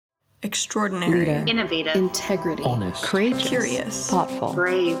extraordinary, leader, innovative, integrity, honest, courageous, curious, thoughtful,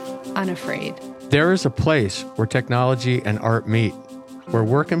 brave, unafraid. There is a place where technology and art meet, where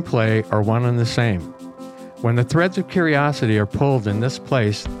work and play are one and the same. When the threads of curiosity are pulled in this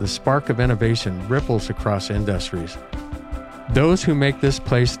place, the spark of innovation ripples across industries. Those who make this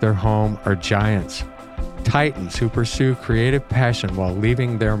place their home are giants, titans who pursue creative passion while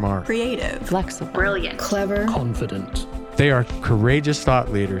leaving their mark. creative, Flexible, brilliant, clever, confident. They are courageous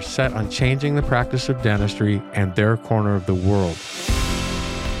thought leaders set on changing the practice of dentistry and their corner of the world.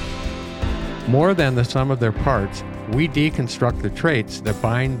 More than the sum of their parts, we deconstruct the traits that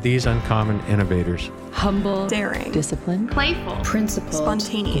bind these uncommon innovators humble, daring, disciplined, playful, principled,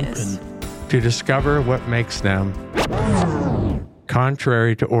 spontaneous, to discover what makes them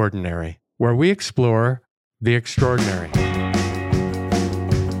contrary to ordinary, where we explore the extraordinary.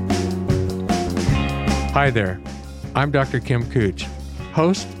 Hi there, I'm Dr. Kim Cooch,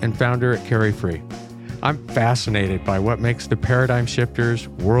 host and founder at CaryFree. I'm fascinated by what makes the paradigm shifters,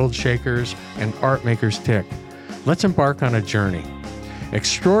 world shakers, and art makers tick. Let's embark on a journey.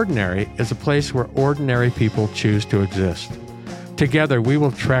 Extraordinary is a place where ordinary people choose to exist. Together, we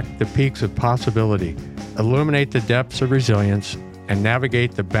will trek the peaks of possibility, illuminate the depths of resilience, and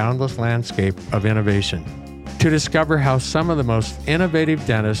navigate the boundless landscape of innovation. To discover how some of the most innovative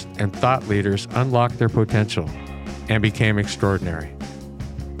dentists and thought leaders unlocked their potential and became extraordinary.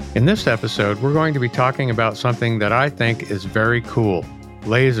 In this episode, we're going to be talking about something that I think is very cool,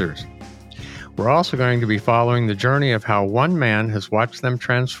 lasers. We're also going to be following the journey of how one man has watched them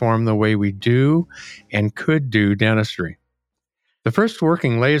transform the way we do and could do dentistry. The first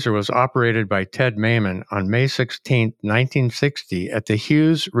working laser was operated by Ted Maiman on May 16, 1960 at the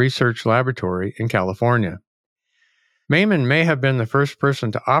Hughes Research Laboratory in California. Maiman may have been the first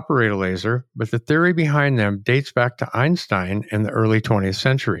person to operate a laser, but the theory behind them dates back to Einstein in the early 20th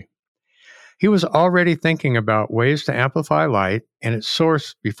century. He was already thinking about ways to amplify light and its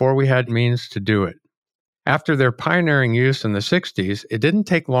source before we had means to do it. After their pioneering use in the 60s, it didn't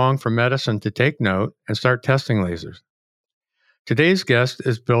take long for medicine to take note and start testing lasers. Today's guest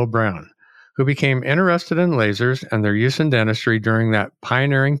is Bill Brown, who became interested in lasers and their use in dentistry during that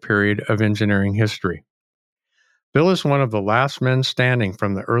pioneering period of engineering history. Bill is one of the last men standing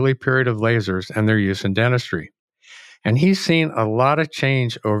from the early period of lasers and their use in dentistry, and he's seen a lot of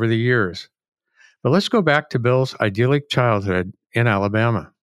change over the years. But let's go back to Bill's idyllic childhood in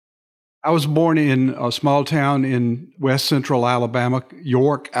Alabama. I was born in a small town in west central Alabama,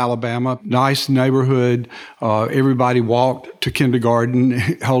 York, Alabama. Nice neighborhood. Everybody walked to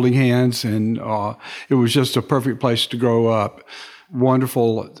kindergarten holding hands, and it was just a perfect place to grow up.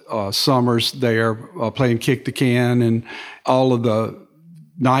 Wonderful summers there, playing kick the can and all of the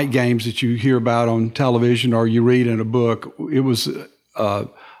night games that you hear about on television or you read in a book. It was a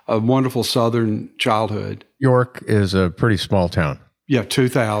wonderful southern childhood. York is a pretty small town. Yeah,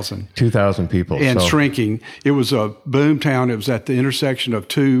 2,000. 2,000 people. And shrinking. It was a boom town. It was at the intersection of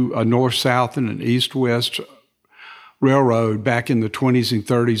two, a north-south and an east-west railroad back in the 20s and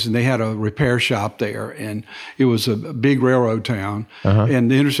 30s, and they had a repair shop there, and it was a big railroad town.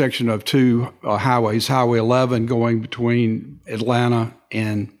 And the intersection of two highways, Highway 11 going between Atlanta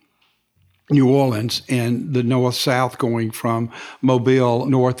and New Orleans, and the north-south going from Mobile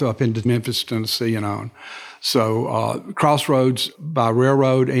north up into Memphis, Tennessee, and on. So crossroads by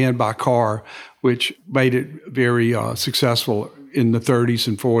railroad and by car, which made it very successful in the 30s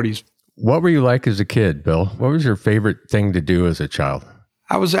and 40s. What were you like as a kid, Bill? What was your favorite thing to do as a child?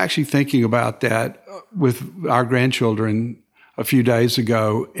 I was actually thinking about that with our grandchildren a few days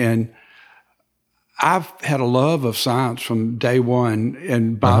ago, and I've had a love of science from day one,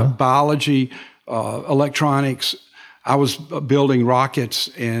 and biology, electronics. I was building rockets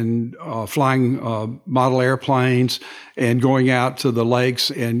and flying model airplanes and going out to the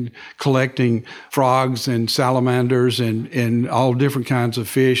lakes and collecting frogs and salamanders and all different kinds of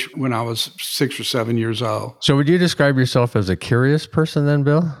fish when I was 6 or 7 years old. So would you describe yourself as a curious person then,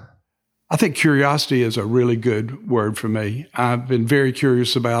 Bill? I think curiosity is a really good word for me. I've been very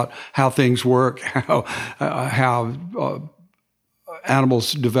curious about how things work, how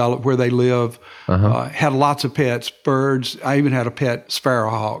animals develop, where they live. Had lots of pets, birds. I even had a pet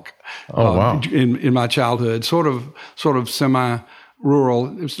sparrowhawk. Wow. In my childhood, sort of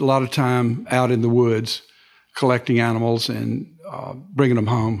semi-rural. It was a lot of time out in the woods collecting animals and bringing them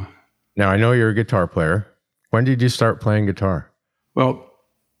home. Now, I know you're a guitar player. When did you start playing guitar? Well,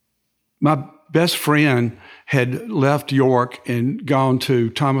 my best friend had left York and gone to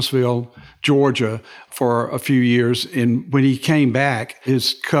Thomasville, Georgia for a few years. And when he came back,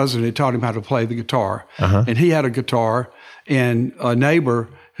 his cousin had taught him how to play the guitar. And he had a guitar, and a neighbor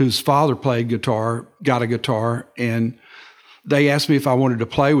whose father played guitar, got a guitar, and they asked me if I wanted to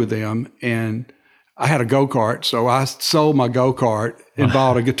play with them. And I had a go-kart, so I sold my go-kart and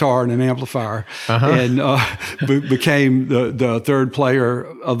bought a guitar and an amplifier, and became the third player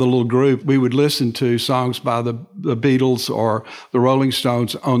of the little group. We would listen to songs by the Beatles or the Rolling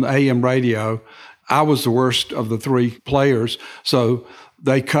Stones on AM radio. I was the worst of the three players, so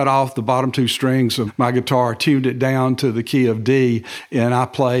they cut off the bottom two strings of my guitar, tuned it down to the key of D, and I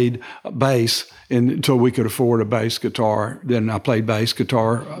played bass until we could afford a bass guitar. Then I played bass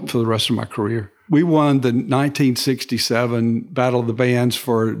guitar for the rest of my career. We won the 1967 Battle of the Bands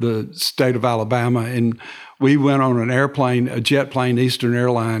for the state of Alabama, and we went on an airplane, a jet plane, Eastern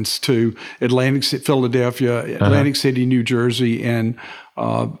Airlines, to Philadelphia, Atlantic City, New Jersey, and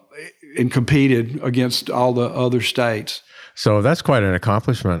competed against all the other states. So that's quite an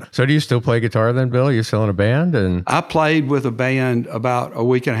accomplishment. So do you still play guitar then, Bill? You're still in a band? And I played with a band about a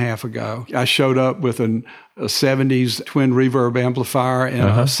week and a half ago. I showed up with a 70s twin reverb amplifier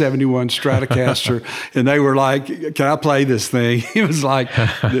and a 71 Stratocaster, and they were like, "Can I play this thing?" It was like,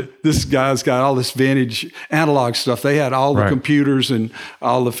 this guy's got all this vintage analog stuff. They had all the computers and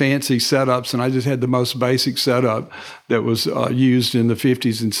all the fancy setups, and I just had the most basic setup that was used in the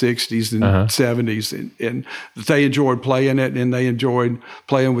 50s and 60s and 70s, and they enjoyed playing it, and they enjoyed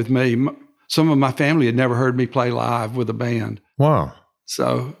playing with me. Some of my family had never heard me play live with a band. Wow.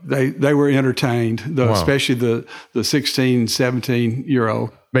 So they were entertained, especially the 16,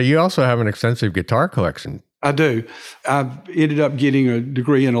 17-year-old. But you also have an extensive guitar collection. I do. I ended up getting a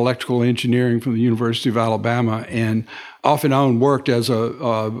degree in electrical engineering from the University of Alabama, and off and on worked as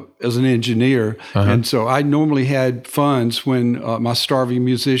an engineer. And so I normally had funds when my starving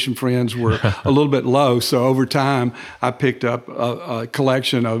musician friends were a little bit low. So over time, I picked up a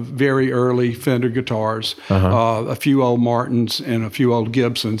collection of very early Fender guitars, a few old Martins and a few old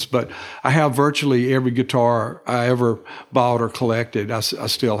Gibsons. But I have virtually every guitar I ever bought or collected. I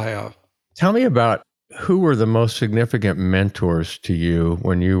still have. Tell me about who were the most significant mentors to you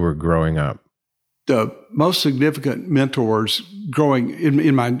when you were growing up? The most significant mentors growing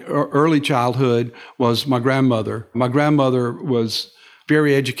in my early childhood was my grandmother. My grandmother was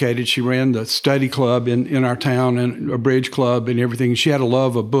very educated. She ran the study club in our town and a bridge club and everything. She had a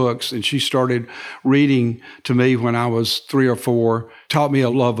love of books, and she started reading to me when I was 3 or 4, taught me a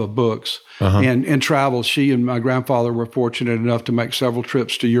love of books and travel. She and my grandfather were fortunate enough to make several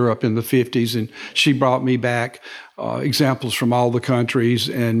trips to Europe in the 50s, and she brought me back examples from all the countries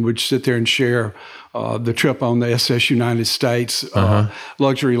and would sit there and share the trip on the SS United States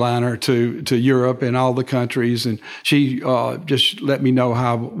luxury liner to Europe and all the countries. And she just let me know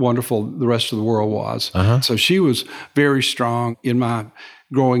how wonderful the rest of the world was. So she was very strong in my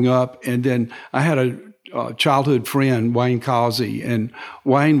growing up. And then I had a childhood friend, Wayne Causey, and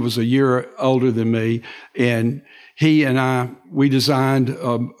Wayne was a year older than me, and he and we designed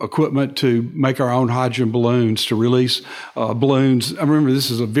equipment to make our own hydrogen balloons, to release balloons. I remember this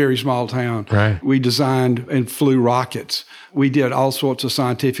is a very small town. Right. We designed and flew rockets. We did all sorts of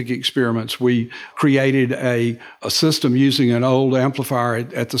scientific experiments. We created a system using an old amplifier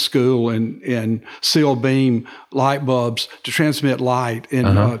at the school and sealed beam light bulbs to transmit light,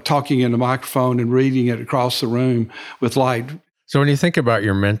 and talking in the microphone and reading it across the room with light. So when you think about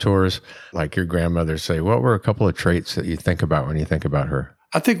your mentors, like your grandmother, say, what were a couple of traits that you think about when you think about her?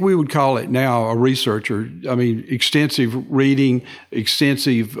 I think we would call it now a researcher. I mean, extensive reading,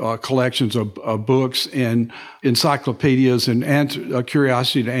 extensive collections of books and encyclopedias, and a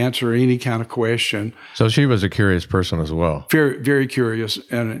curiosity to answer any kind of question. So she was a curious person as well. Very, very curious,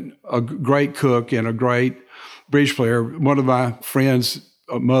 and a great cook and a great bridge player. One of my friends'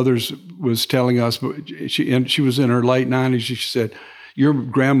 mothers was telling us, she was in her late 90s, she said, "Your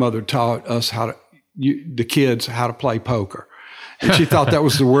grandmother taught us the kids how to play poker." And she thought that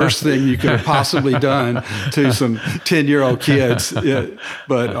was the worst thing you could have possibly done to some 10-year-old kids.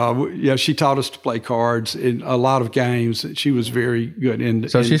 But she taught us to play cards in a lot of games. She was very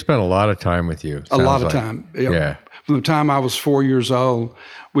good. So she spent a lot of time with you. A lot of time. Yeah. From the time I was 4 years old,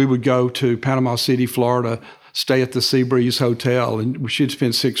 we would go to Panama City, Florida, stay at the Seabreeze Hotel, and she'd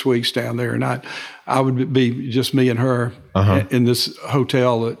spend 6 weeks down there, and I would be just me and her in this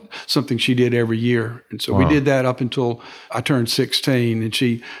hotel, something she did every year. And so we did that up until I turned 16, and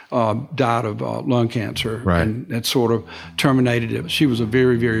she died of lung cancer, and that sort of terminated it. She was a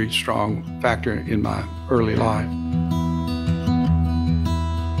very, very strong factor in my early life.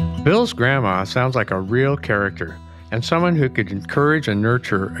 Bill's grandma sounds like a real character, and someone who could encourage and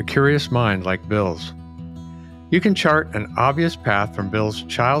nurture a curious mind like Bill's. You can chart an obvious path from Bill's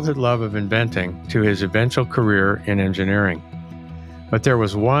childhood love of inventing to his eventual career in engineering. But there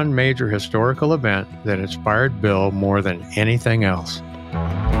was one major historical event that inspired Bill more than anything else.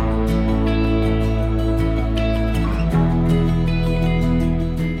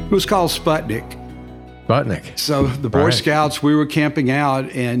 It was called Sputnik. Sputnik. So the Boy Scouts, we were camping out,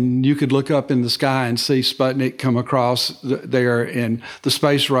 and you could look up in the sky and see Sputnik come across there, and the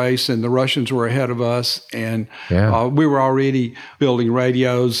space race, and the Russians were ahead of us. And we were already building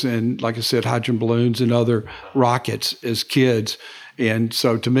radios and, like I said, hydrogen balloons and other rockets as kids. And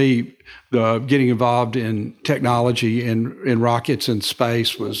so to me, getting involved in technology and in rockets and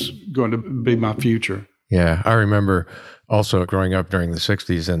space was going to be my future. Yeah, I remember also growing up during the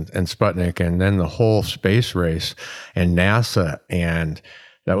 60s and Sputnik, and then the whole space race and NASA. And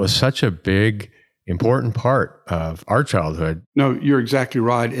that was such a big, important part of our childhood. No, you're exactly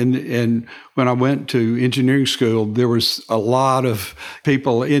right. And when I went to engineering school, there was a lot of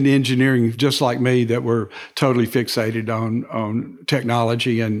people in engineering just like me that were totally fixated on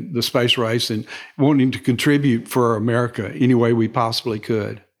technology and the space race and wanting to contribute for America any way we possibly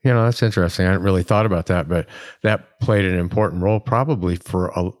could. You know, that's interesting. I hadn't really thought about that, but that played an important role probably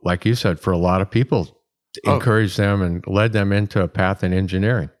for, like you said, for a lot of people to encourage them and led them into a path in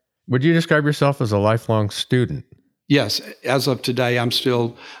engineering. Would you describe yourself as a lifelong student? Yes. As of today, I'm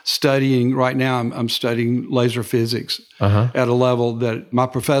still studying. Right now, I'm studying laser physics at a level that my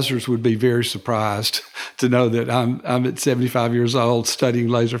professors would be very surprised to know that I'm at 75 years old studying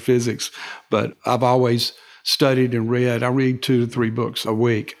laser physics. But I've always studied and read. I read 2 to 3 books a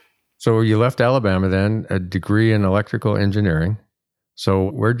week. So you left Alabama then, a degree in electrical engineering.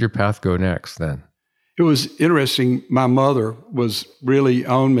 So where'd your path go next then? It was interesting. My mother was really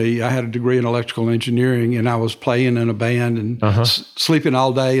on me. I had a degree in electrical engineering, and I was playing in a band and sleeping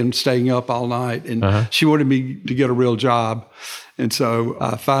all day and staying up all night. And she wanted me to get a real job. And so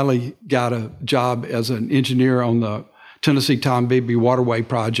I finally got a job as an engineer on the Tennessee Tom Beebe Waterway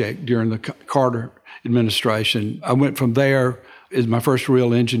project during the Carter administration. I went from there as my first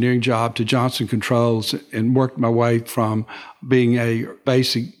real engineering job to Johnson Controls and worked my way from being a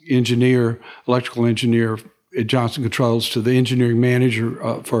basic engineer, electrical engineer at Johnson Controls to the engineering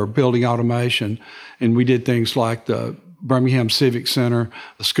manager for building automation. And we did things like the Birmingham Civic Center,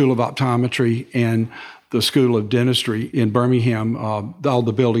 the School of Optometry, and the School of Dentistry in Birmingham, all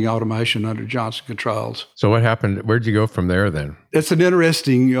the building automation under Johnson Controls. So what happened? Where'd you go from there then? It's an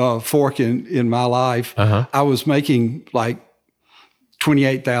interesting fork in my life. I was making like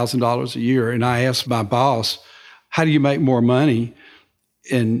 $28,000 a year, and I asked my boss, how do you make more money?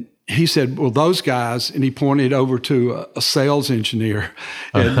 And he said, well, those guys, and he pointed over to a sales engineer.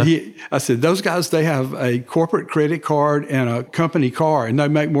 And I said, those guys, they have a corporate credit card and a company car, and they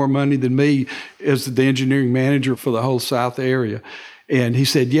make more money than me as the engineering manager for the whole South area. And he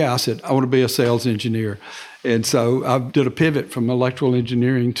said, yeah. I said, I want to be a sales engineer. And so I did a pivot from electrical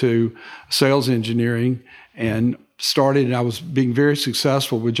engineering to sales engineering and started, and I was being very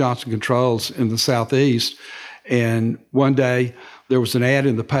successful with Johnson Controls in the Southeast. And one day there was an ad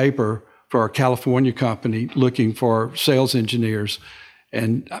in the paper for a California company looking for sales engineers.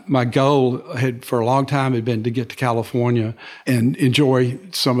 And my goal for a long time had been to get to California and enjoy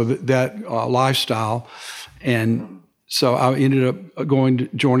some of that lifestyle. And so I ended up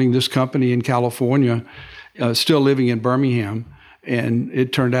joining this company in California, still living in Birmingham. And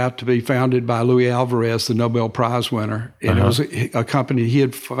it turned out to be founded by Louis Alvarez, the Nobel Prize winner. And it was a company he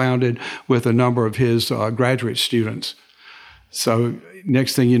had founded with a number of his graduate students. So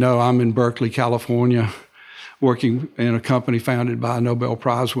next thing you know, I'm in Berkeley, California, working in a company founded by a Nobel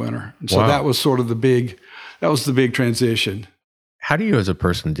Prize winner. And so that was sort of the big transition. How do you as a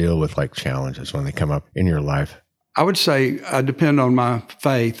person deal with like challenges when they come up in your life? I would say I depend on my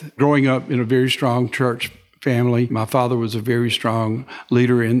faith. Growing up in a very strong church family. My father was a very strong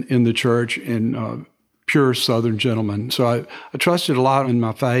leader in the church and pure Southern gentleman. So I trusted a lot in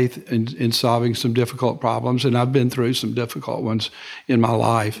my faith in solving some difficult problems, and I've been through some difficult ones in my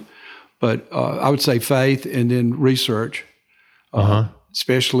life. But I would say faith and then research,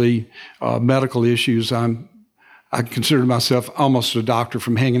 especially medical issues. I consider myself almost a doctor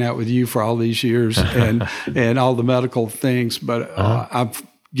from hanging out with you for all these years and all the medical things, but I've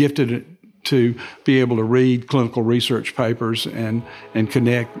gifted it to be able to read clinical research papers and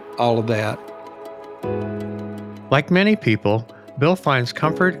connect all of that. Like many people, Bill finds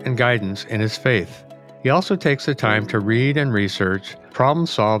comfort and guidance in his faith. He also takes the time to read and research, problem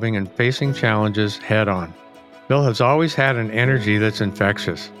solving and facing challenges head on. Bill has always had an energy that's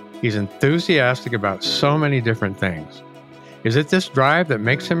infectious. He's enthusiastic about so many different things. Is it this drive that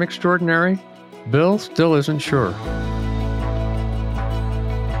makes him extraordinary? Bill still isn't sure.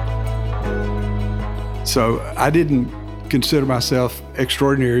 So I didn't consider myself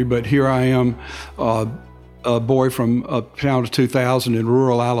extraordinary, but here I am, a boy from a town of 2,000 in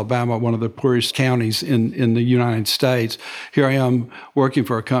rural Alabama, one of the poorest counties in the United States. Here I am working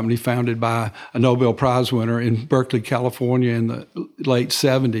for a company founded by a Nobel Prize winner in Berkeley, California in the late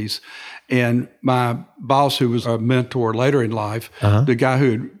 70s. And my boss, who was a mentor later in life, the guy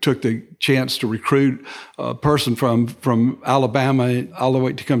who took the chance to recruit a person from Alabama all the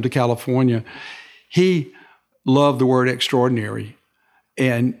way to come to California, he loved the word extraordinary.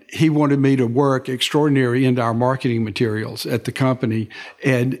 And he wanted me to work extraordinary into our marketing materials at the company.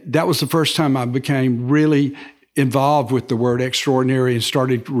 And that was the first time I became really involved with the word extraordinary and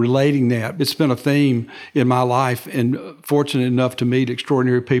started relating that. It's been a theme in my life, and fortunate enough to meet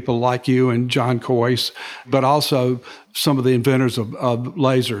extraordinary people like you and John Kois, but also some of the inventors of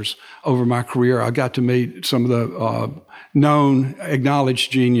lasers over my career. I got to meet some of the known,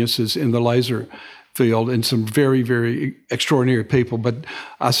 acknowledged geniuses in the laser field and some very, very extraordinary people. But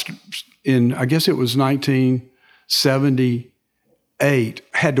I guess it was 1978,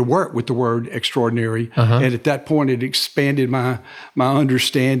 had to work with the word extraordinary. And at that point, it expanded my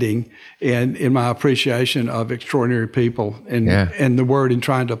understanding and in my appreciation of extraordinary people and the word, and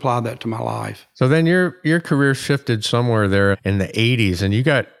trying to apply that to my life. So then your career shifted somewhere there in the 80s, and you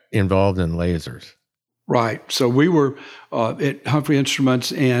got involved in lasers. Right. So we were at Humphrey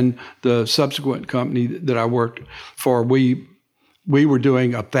Instruments, and the subsequent company that I worked for, we were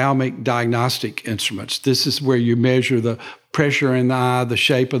doing ophthalmic diagnostic instruments. This is where you measure the pressure in the eye, the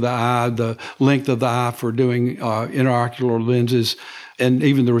shape of the eye, the length of the eye for doing intraocular lenses, and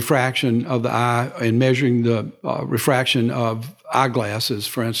even the refraction of the eye, and measuring the refraction of eyeglasses,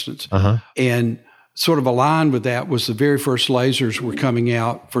 for instance. And sort of aligned with that was the very first lasers were coming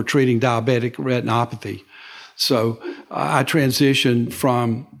out for treating diabetic retinopathy. So I transitioned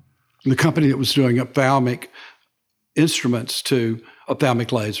from the company that was doing ophthalmic instruments to ophthalmic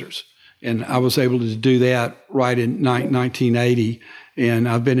lasers. And I was able to do that right in 1980, and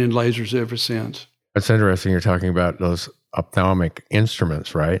I've been in lasers ever since. It's interesting you're talking about those ophthalmic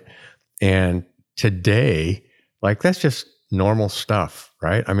instruments, right? And today, like, that's just normal stuff,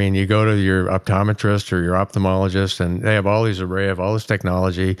 right? I mean, you go to your optometrist or your ophthalmologist, and they have all these array of all this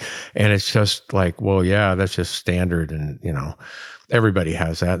technology, and it's just like, well, yeah, that's just standard, and everybody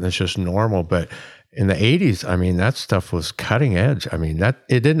has that, and it's just normal. But in the 80s, I mean, that stuff was cutting edge. I mean, it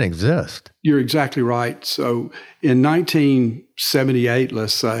didn't exist. You're exactly right. So in 1978,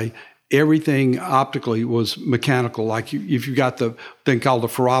 let's say, everything optically was mechanical. Like if you got the thing called the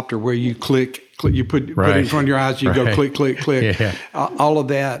phoropter, where you click, you put it in front of your eyes, you go click, click, click. All of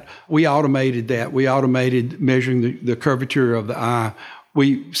that, we automated that. We automated measuring the curvature of the eye.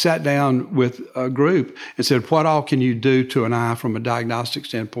 We sat down with a group and said, what all can you do to an eye from a diagnostic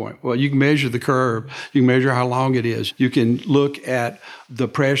standpoint? Well, you can measure the curve. You can measure how long it is. You can look at the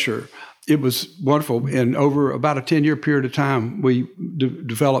pressure. It was wonderful. And over about a 10-year period of time, we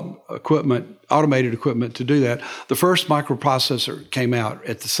developed automated equipment to do that. The first microprocessor came out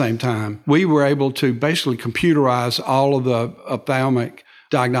at the same time. We were able to basically computerize all of the ophthalmic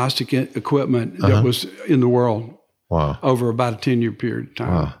diagnostic equipment that was in the world. Wow. Over about a 10-year period of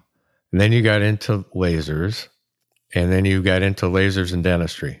time. Wow. And then you got into lasers, and then you got into lasers in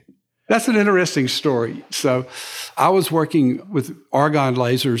dentistry. That's an interesting story. So I was working with argon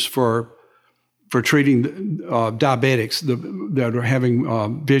lasers for treating diabetics that are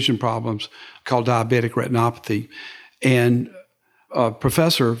having vision problems, called diabetic retinopathy. And a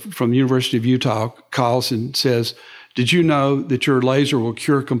professor from the University of Utah calls and says, did you know that your laser will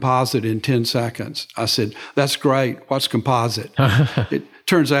cure composite in 10 seconds? I said, that's great. What's composite? It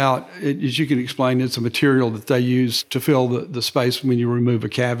turns out, as you can explain, it's a material that they use to fill the space when you remove a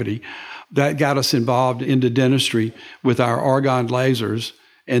cavity. That got us involved into dentistry with our argon lasers.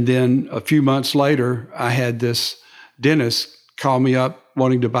 And then a few months later, I had this dentist call me up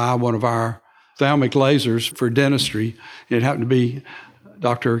wanting to buy one of our ophthalmic lasers for dentistry. It happened to be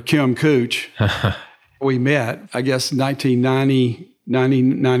Dr. Kim Cooch. We met, I guess, 1990,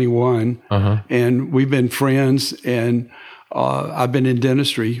 1991, and we've been friends, and I've been in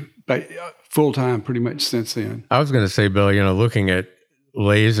dentistry full-time pretty much since then. I was going to say, Bill, looking at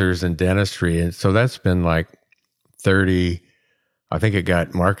lasers in dentistry, and so that's been like 30, I think it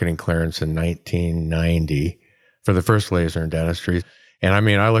got marketing clearance in 1990 for the first laser in dentistry. And I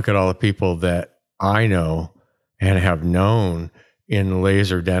mean, I look at all the people that I know and have known in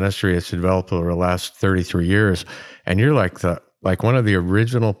laser dentistry. It's developed over the last 33 years. And you're like one of the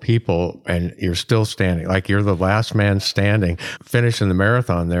original people, and you're still standing. Like you're the last man standing, finishing the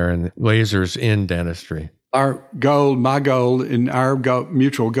marathon there in lasers in dentistry. Our goal, my goal, and our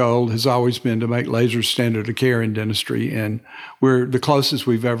mutual goal has always been to make lasers standard of care in dentistry. And we're the closest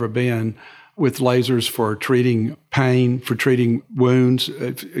we've ever been with lasers for treating pain, for treating wounds,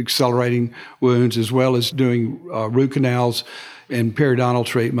 accelerating wounds, as well as doing root canals and periodontal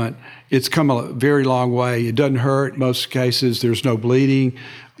treatment. It's come a very long way. It doesn't hurt in most cases. There's no bleeding.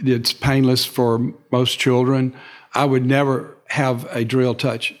 It's painless for most children. I would never have a drill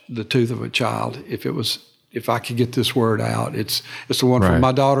touch the tooth of a child if I could get this word out. It's a wonderful. Right.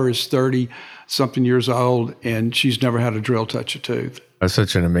 My daughter is 30-something years old, and she's never had a drill touch a tooth. That's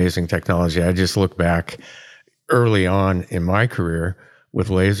such an amazing technology. I just look back early on in my career with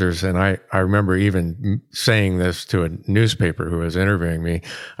lasers, and I remember even saying this to a newspaper who was interviewing me.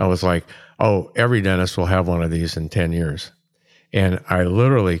 I was like, oh, every dentist will have one of these in 10 years. And I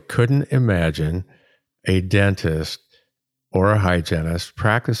literally couldn't imagine a dentist or a hygienist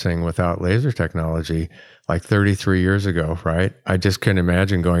practicing without laser technology like 33 years ago, right? I just couldn't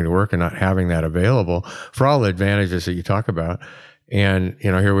imagine going to work and not having that available for all the advantages that you talk about. And,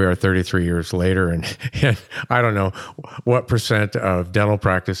 here we are 33 years later, and I don't know what percent of dental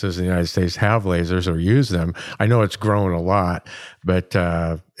practices in the United States have lasers or use them. I know it's grown a lot, but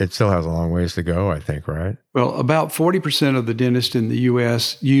it still has a long ways to go, I think, right? Well, about 40% of the dentists in the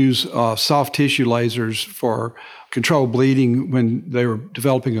U.S. use soft tissue lasers for controlled bleeding when they were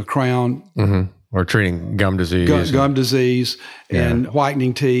developing a crown. Mm-hmm. Or treating gum disease. Gum disease and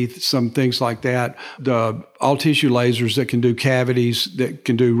whitening teeth, some things like that. The all-tissue lasers that can do cavities, that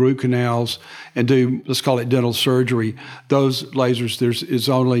can do root canals, and do, let's call it dental surgery, those lasers, is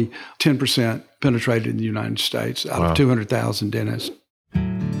only 10% penetrated in the United States out of 200,000 dentists.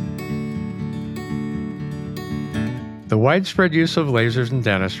 The widespread use of lasers in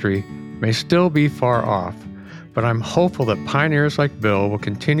dentistry may still be far off, but I'm hopeful that pioneers like Bill will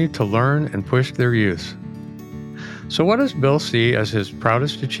continue to learn and push their use. So what does Bill see as his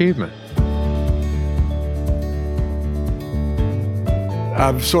proudest achievement?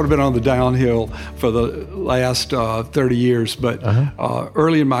 I've sort of been on the downhill for the last 30 years, but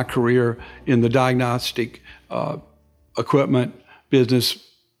early in my career in the diagnostic equipment business,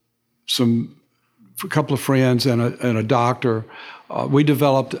 a couple of friends and a doctor, we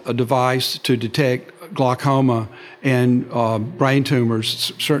developed a device to detect glaucoma and brain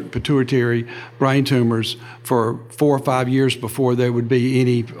tumors, certain pituitary brain tumors, for 4 or 5 years before there would be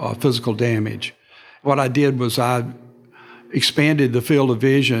any physical damage. What I did was I expanded the field of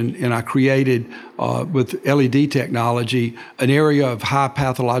vision, and I created, with LED technology, an area of high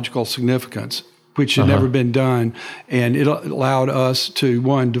pathological significance, which had never been done. And it allowed us to,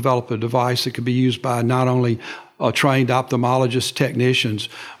 one, develop a device that could be used by not only trained ophthalmologist technicians,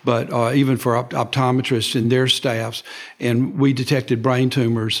 but even for optometrists and their staffs. And we detected brain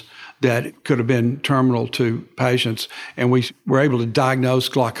tumors that could have been terminal to patients. And we were able to diagnose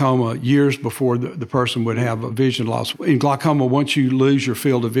glaucoma years before the person would have a vision loss. In glaucoma, once you lose your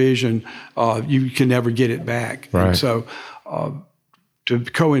field of vision, you can never get it back. Right. And so to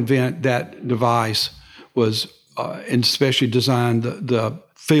co-invent that device was, and especially design the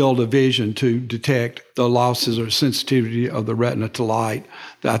field of vision to detect the losses or sensitivity of the retina to light.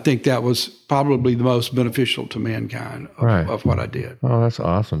 I think that was probably the most beneficial to mankind of what I did. Oh, that's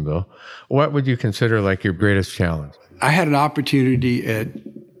awesome, Bill. What would you consider like your greatest challenge? I had an opportunity at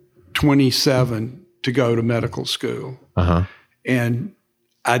 27 to go to medical school. And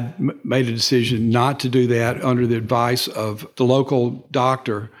I made a decision not to do that under the advice of the local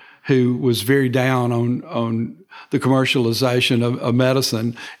doctor, who was very down on the commercialization of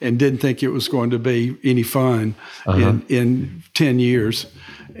medicine and didn't think it was going to be any fun in 10 years.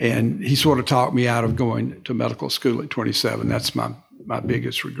 And he sort of talked me out of going to medical school at 27. That's my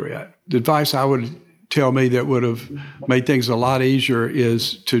biggest regret. The advice I would tell me that would have made things a lot easier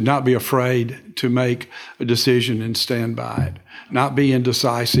is to not be afraid to make a decision and stand by it, not be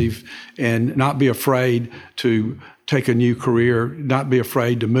indecisive, and not be afraid to take a new career, not be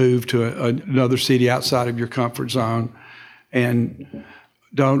afraid to move to another city outside of your comfort zone, and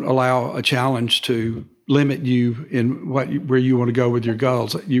don't allow a challenge to limit you in where you want to go with your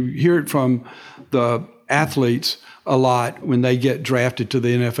goals. You hear it from the athletes a lot when they get drafted to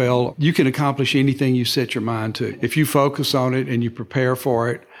the NFL. You can accomplish anything you set your mind to. If you focus on it and you prepare for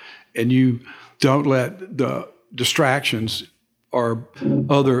it and you don't let the distractions or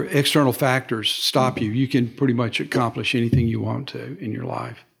other external factors stop you, you can pretty much accomplish anything you want to in your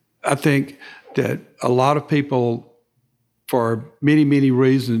life. I think that a lot of people, for many, many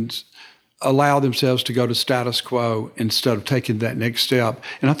reasons, allow themselves to go to status quo instead of taking that next step.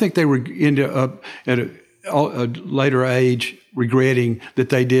 And I think they end up at a later age regretting that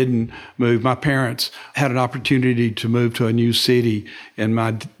they didn't move. My parents had an opportunity to move to a new city, and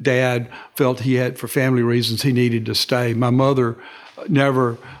my dad felt he had, for family reasons, he needed to stay. My mother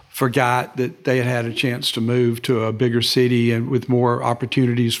never forgot that they had had a chance to move to a bigger city and with more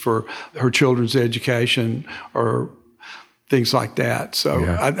opportunities for her children's education or things like that. So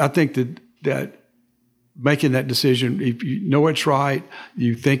yeah. I think that making that decision, if you know it's right,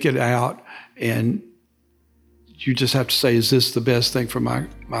 you think it out, and you just have to say, is this the best thing for my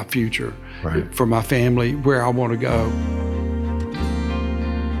future, right, for my family, where I want to go?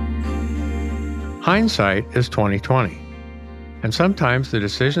 Hindsight is 20/20. And sometimes the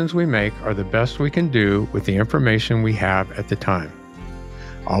decisions we make are the best we can do with the information we have at the time.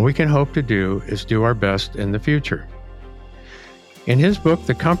 All we can hope to do is do our best in the future. In his book,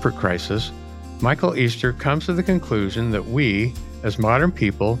 The Comfort Crisis, Michael Easter comes to the conclusion that we, as modern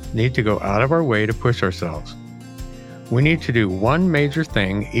people, need to go out of our way to push ourselves. We need to do one major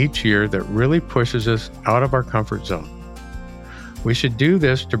thing each year that really pushes us out of our comfort zone. We should do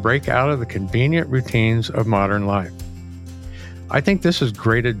this to break out of the convenient routines of modern life. I think this is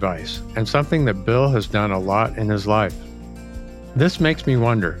great advice and something that Bill has done a lot in his life. This makes me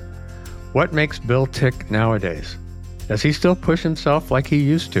wonder, what makes Bill tick nowadays? Does he still push himself like he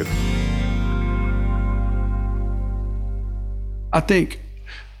used to? I think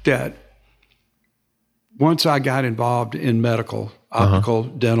that once I got involved in medical, optical,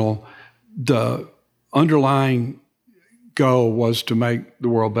 dental, the underlying goal was to make the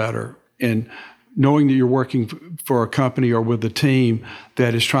world better. And knowing that you're working for a company or with a team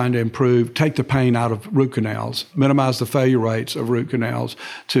that is trying to improve, take the pain out of root canals, minimize the failure rates of root canals,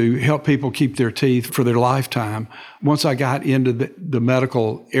 to help people keep their teeth for their lifetime. Once I got into the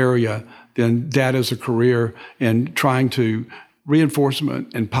medical area, then that is a career, and trying to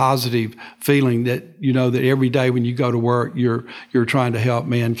reinforcement and positive feeling that you know that every day when you go to work, you're trying to help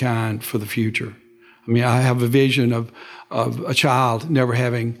mankind for the future. I mean, I have a vision of a child never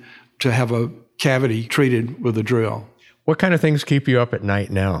having to have a cavity treated with a drill. What kind of things keep you up at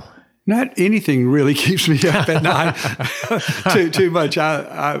night now? Not anything really keeps me up at night too much.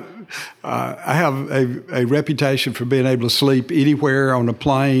 I have a reputation for being able to sleep anywhere, on a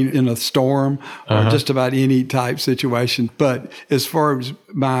plane, in a storm, or just about any type situation. But as far as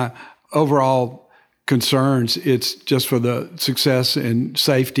my overall concerns, it's just for the success and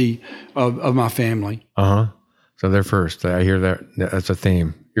safety of my family. So they're first. I hear that. That's a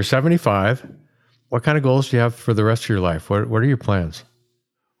theme. You're 75. What kind of goals do you have for the rest of your life? What are your plans?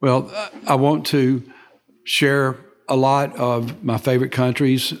 Well, I want to share a lot of my favorite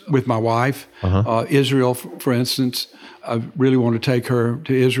countries with my wife. Israel, for instance, I really want to take her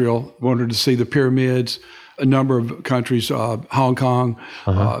to Israel. I want her to see the pyramids, a number of countries, Hong Kong.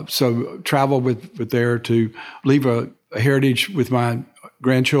 So travel with there to leave a heritage with my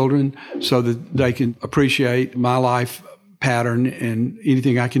grandchildren so that they can appreciate my life pattern and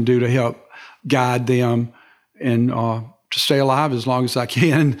anything I can do to help guide them and to stay alive as long as I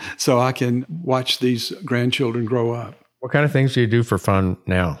can so I can watch these grandchildren grow up. What kind of things do you do for fun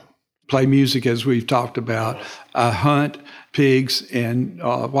now? Play music, as we've talked about. I hunt pigs and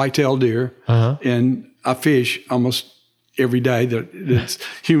white-tailed deer, and I fish almost every day that's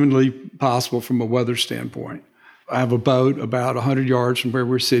humanly possible from a weather standpoint. I have a boat about 100 yards from where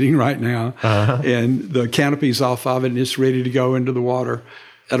we're sitting right now, and the canopy's off of it, and it's ready to go into the water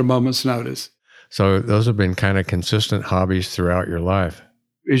at a moment's notice. So those have been kind of consistent hobbies throughout your life.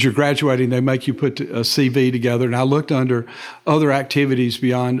 As you're graduating, they make you put a CV together. And I looked under other activities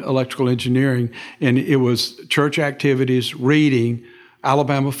beyond electrical engineering, and it was church activities, reading,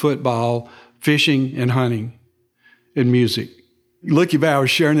 Alabama football, fishing, and hunting, and music. Looking back, I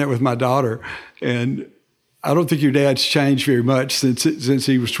was sharing that with my daughter, and I don't think your dad's changed very much since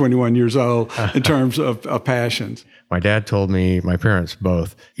he was 21 years old in terms of passions. My dad told me, my parents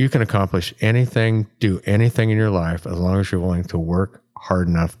both, you can accomplish anything, do anything in your life as long as you're willing to work hard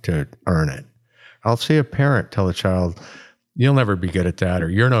enough to earn it. I'll see a parent tell a child, you'll never be good at that, or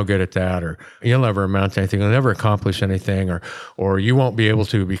you're no good at that, or you'll never amount to anything, you'll never accomplish anything, or you won't be able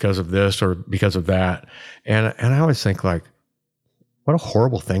to because of this or because of that. And I always think, like, what a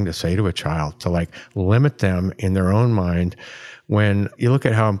horrible thing to say to a child, to like limit them in their own mind, when you look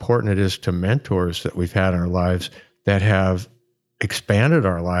at how important it is to mentors that we've had in our lives that have expanded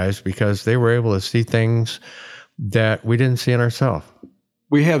our lives because they were able to see things that we didn't see in ourselves.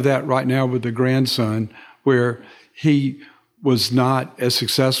 We have that right now with the grandson, where he was not as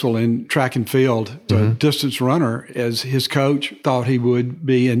successful in track and field, a distance runner, as his coach thought he would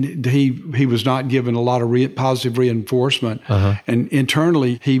be. And he was not given a lot of positive reinforcement. And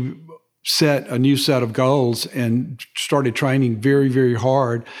internally, he set a new set of goals and started training very, very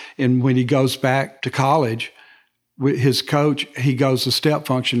hard. And when he goes back to college, with his coach, he goes a step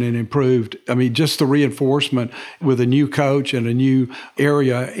function and improved. I mean, just the reinforcement with a new coach and a new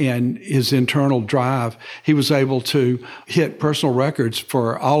area and his internal drive, he was able to hit personal records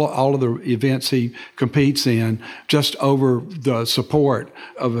for all of the events he competes in just over the support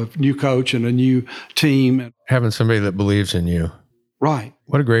of a new coach and a new team. Having somebody that believes in you. Right.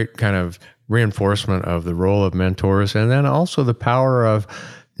 What a great kind of reinforcement of the role of mentors, and then also the power of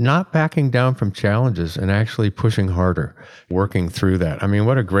not backing down from challenges and actually pushing harder, working through that. I mean,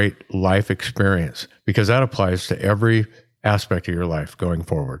 what a great life experience, because that applies to every aspect of your life going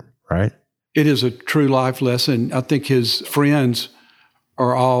forward, right? It is a true life lesson. I think his friends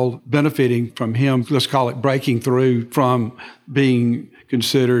are all benefiting from him, let's call it breaking through from being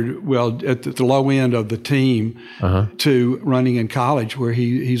considered, well, at the low end of the team to running in college where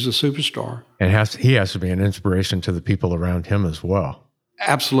he's a superstar. And he has to be an inspiration to the people around him as well.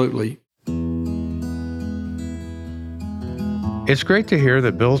 Absolutely. It's great to hear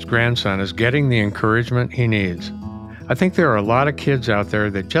that Bill's grandson is getting the encouragement he needs. I think there are a lot of kids out there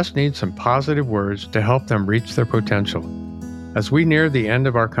that just need some positive words to help them reach their potential. As we near the end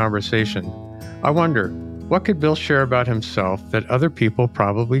of our conversation, I wonder, what could Bill share about himself that other people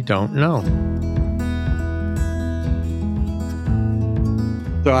probably don't know?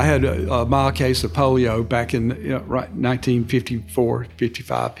 So I had a mild case of polio back in 1954,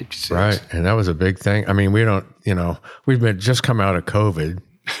 55, 56. Right, and that was a big thing. I mean, we've been just come out of COVID.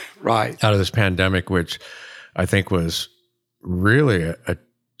 Right. Out of this pandemic, which I think was really a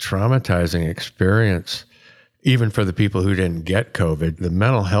traumatizing experience, even for the people who didn't get COVID. The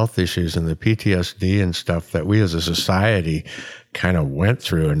mental health issues and the PTSD and stuff that we as a society kind of went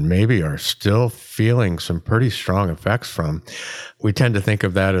through and maybe are still feeling some pretty strong effects from. We tend to think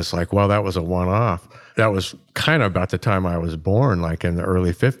of that as like, well, that was a one-off. That was kind of about the time I was born, like in the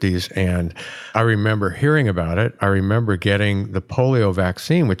early 50s. And I remember hearing about it. I remember getting the polio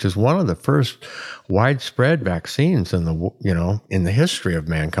vaccine, which is one of the first widespread vaccines in the history of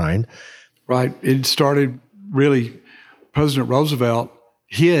mankind. Right. It started really, President Roosevelt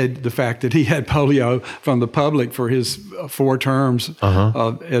hid the fact that he had polio from the public for his 4 terms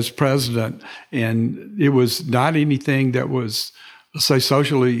as president. And it was not anything that was, let's say,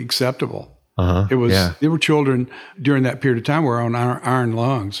 socially acceptable. It was, there were children during that period of time were on iron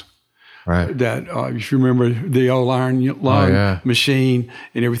lungs. Right. That, if you remember the old iron lung machine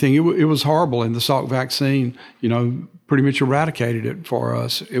and everything, it was horrible. And the Salk vaccine, pretty much eradicated it for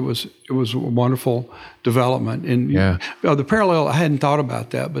us. It was a wonderful development. And the parallel, I hadn't thought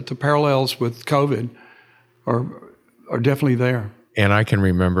about that, but the parallels with COVID are definitely there. And I can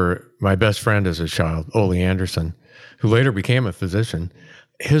remember my best friend as a child, Ole Anderson, who later became a physician.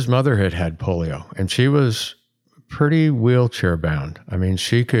 His mother had polio, and she was pretty wheelchair bound. I mean,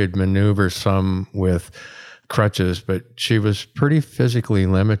 she could maneuver some with crutches, but she was pretty physically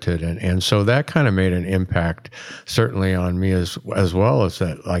limited. And so that kind of made an impact certainly on me as well, as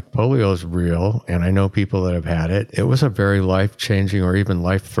that like polio is real. And I know people that have had it. It was a very life-changing or even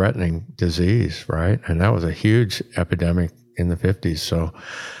life-threatening disease, right? And that was a huge epidemic in the 50s. So,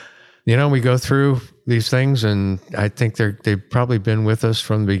 we go through these things, and I think they've probably been with us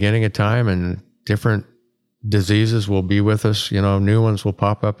from the beginning of time, and different diseases will be with us. New ones will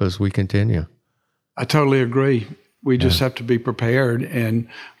pop up as we continue. I totally agree. We just have to be prepared and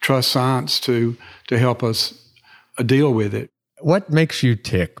trust science to help us deal with it. What makes you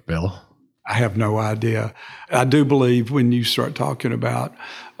tick, Bill? I have no idea. I do believe when you start talking about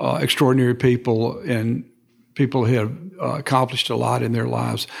extraordinary people and people who have accomplished a lot in their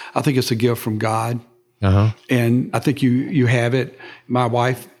lives, I think it's a gift from God. And I think you have it. My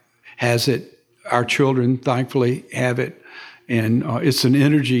wife has it. Our children, thankfully, have it. And it's an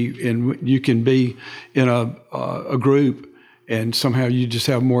energy, and you can be in a group, and somehow you just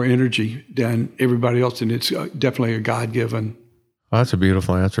have more energy than everybody else, and it's definitely a God-given. Well, that's a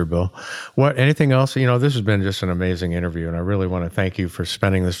beautiful answer, Bill. Anything else? This has been just an amazing interview, and I really want to thank you for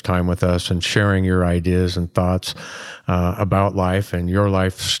spending this time with us and sharing your ideas and thoughts about life and your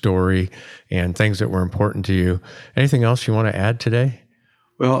life story and things that were important to you. Anything else you want to add today?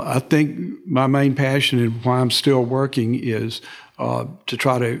 Well, I think my main passion and why I'm still working is to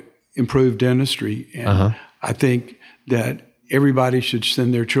try to improve dentistry. And I think that everybody should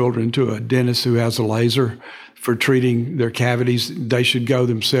send their children to a dentist who has a laser for treating their cavities. They should go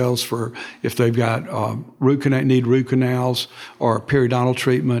themselves for if they've got need root canals or periodontal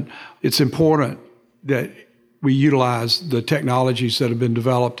treatment. It's important that we utilize the technologies that have been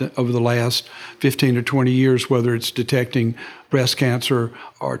developed over the last 15 or 20 years, whether it's detecting breast cancer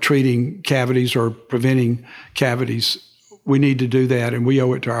or treating cavities or preventing cavities. We need to do that, and we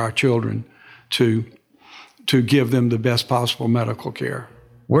owe it to our children to give them the best possible medical care.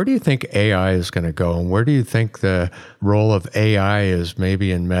 Where do you think AI is going to go, and where do you think the role of AI is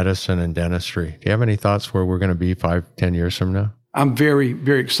maybe in medicine and dentistry? Do you have any thoughts where we're going to be 5-10 years from now? I'm very,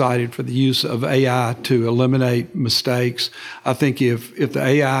 very excited for the use of AI to eliminate mistakes. I think if the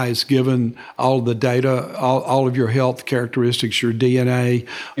AI is given all the data, all of your health characteristics, your DNA,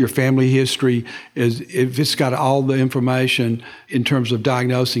 your family history, if it's got all the information in terms of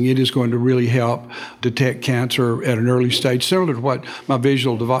diagnosing, it is going to really help detect cancer at an early stage, similar to what my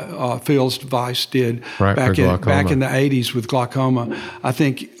visual fields device did back in the 80s with glaucoma. I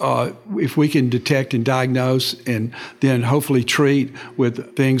think if we can detect and diagnose and then hopefully treat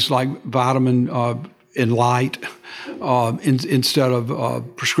with things like vitamin and light instead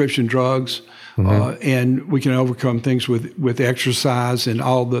of prescription drugs. And we can overcome things with exercise and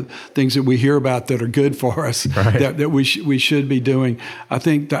all the things that we hear about that are good for us, that we should be doing. I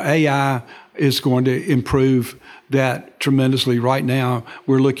think the AI is going to improve that tremendously. Right now,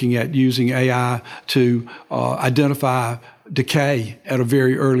 we're looking at using AI to identify decay at a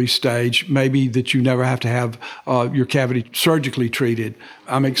very early stage, maybe that you never have to have your cavity surgically treated.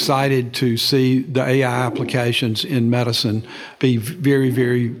 I'm excited to see the AI applications in medicine be very,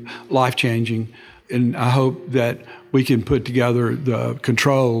 very life-changing, and I hope that we can put together the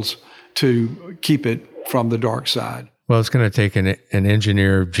controls to keep it from the dark side. Well, it's going to take an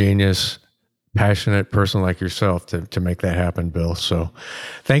engineer, genius, passionate person like yourself to make that happen, Bill. So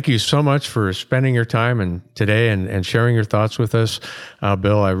thank you so much for spending your time today and sharing your thoughts with us.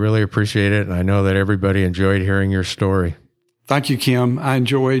 Bill, I really appreciate it, and I know that everybody enjoyed hearing your story. Thank you, Kim. I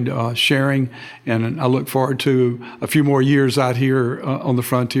enjoyed sharing, and I look forward to a few more years out here on the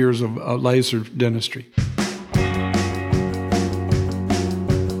frontiers of laser dentistry.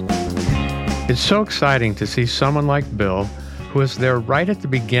 It's so exciting to see someone like Bill, who was there right at the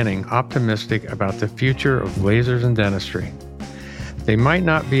beginning, optimistic about the future of lasers in dentistry. They might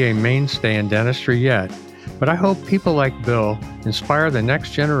not be a mainstay in dentistry yet, but I hope people like Bill inspire the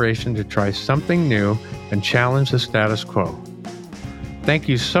next generation to try something new and challenge the status quo. Thank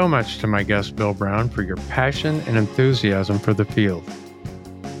you so much to my guest, Bill Brown, for your passion and enthusiasm for the field.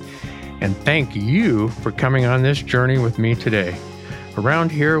 And thank you for coming on this journey with me today.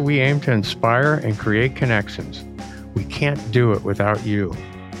 Around here, we aim to inspire and create connections. We can't do it without you.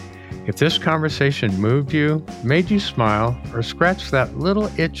 If this conversation moved you, made you smile, or scratched that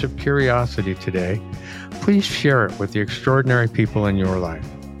little itch of curiosity today, please share it with the extraordinary people in your life.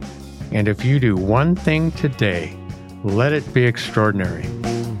 And if you do one thing today, let it be extraordinary.